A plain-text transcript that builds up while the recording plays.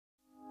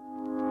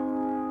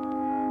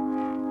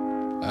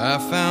I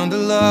found a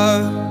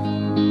love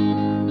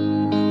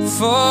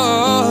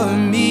for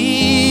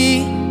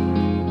me.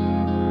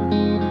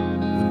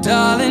 Well,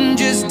 darling,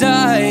 just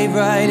dive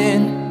right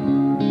in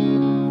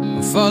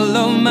and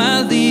follow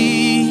my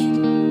lead.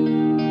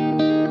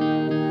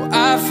 Well,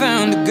 I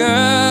found a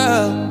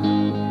girl,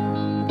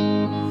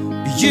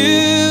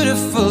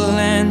 beautiful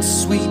and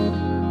sweet.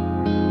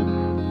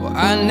 Well,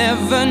 I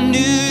never knew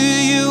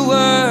you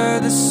were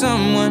the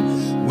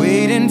someone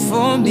waiting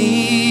for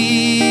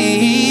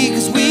me.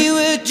 'Cause we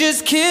were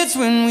just kids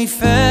when we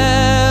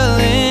fell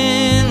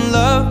in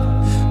love,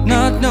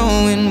 not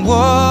knowing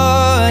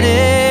what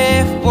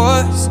it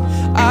was.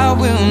 I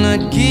will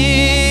not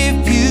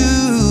give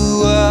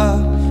you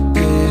up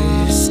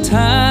this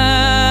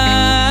time.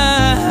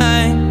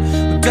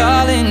 Oh,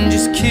 darling,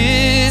 just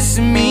kiss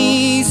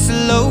me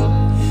slow.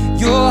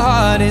 Your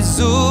heart is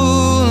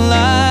all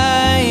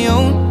I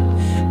own,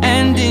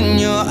 and in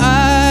your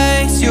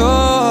eyes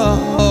you're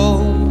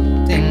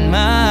holding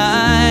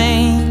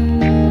mine.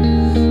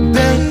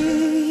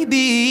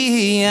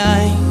 Baby,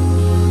 I'm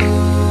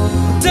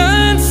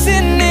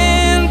dancing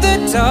in the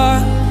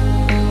dark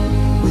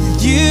with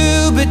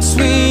you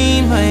between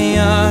my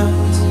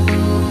arms,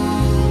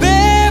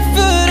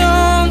 barefoot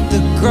on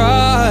the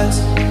grass.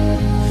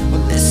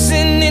 We're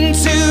listening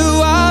to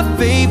our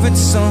favorite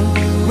song.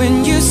 When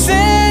you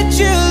said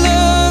you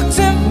looked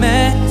a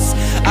mess,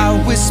 I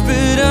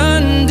whispered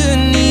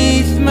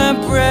underneath my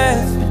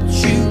breath, but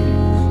you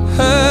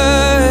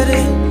heard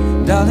it.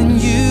 Darling,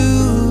 you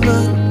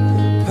look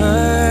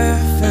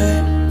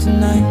perfect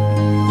tonight.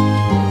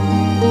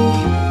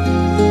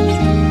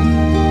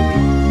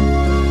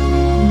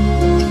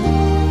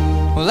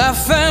 Well, I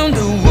found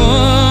a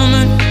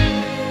woman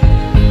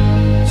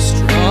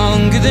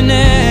stronger than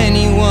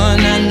anyone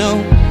I know.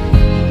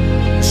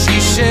 She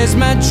shares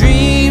my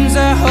dreams.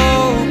 I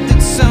hope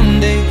that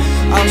someday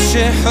I'll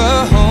share her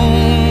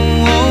home.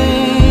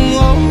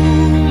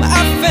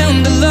 I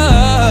found a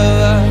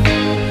love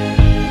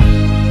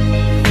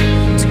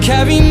to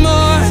carry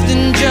more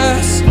than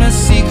just my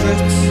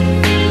secrets,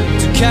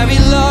 to carry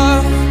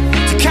love,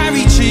 to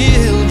carry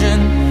children.